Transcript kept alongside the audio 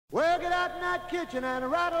Well, get out in that kitchen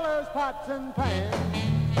and rattle those pots and pans.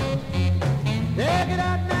 Yeah, get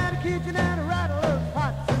out in that kitchen and rattle those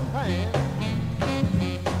pots and pans.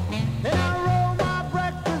 Then I'll roll my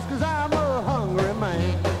breakfast 'cause I'm a hungry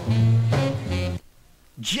man.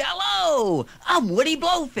 Jello! I'm Woody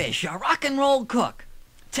Blowfish, your rock and roll cook.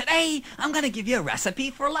 Today, I'm gonna give you a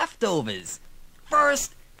recipe for leftovers.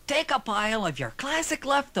 First, take a pile of your classic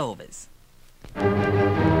leftovers.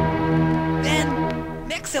 Then,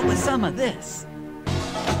 mix it with some of this.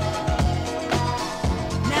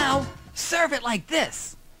 Now, serve it like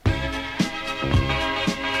this.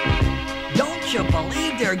 Don't you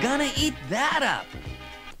believe they're gonna eat that up?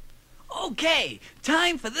 Okay,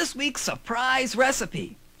 time for this week's surprise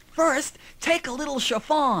recipe. First, take a little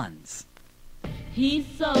chiffons. He's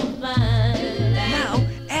so fine. Now,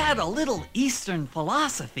 add a little Eastern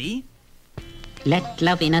philosophy. Let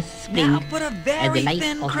love in us spring. Now, put a very the light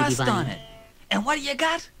thin of the crust divine. on it. And what do you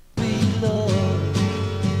got?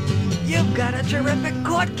 You've got a terrific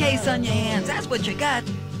court case on your hands. That's what you got.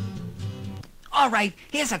 All right,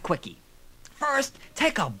 here's a quickie. First,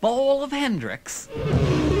 take a bowl of Hendrix.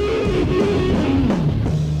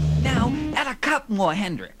 Now, add a cup more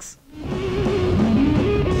Hendrix.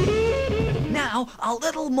 Now, a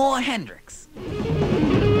little more Hendrix.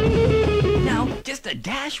 Now, just a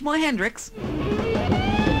dash more Hendrix.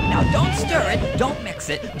 Now, don't stir it, don't mix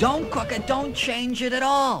it, don't cook it, don't change it at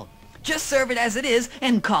all. Just serve it as it is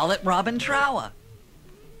and call it Robin Trower.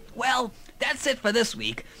 Well, that's it for this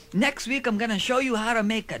week. Next week, I'm going to show you how to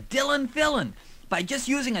make a Dylan fillin' by just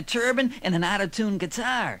using a turbine and an out-of-tune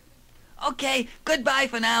guitar. Okay, goodbye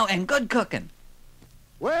for now and good cooking.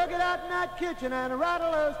 Well, get out in that kitchen and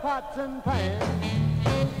rattle those pots and pans.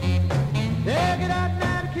 Yeah, get out in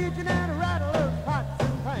that kitchen and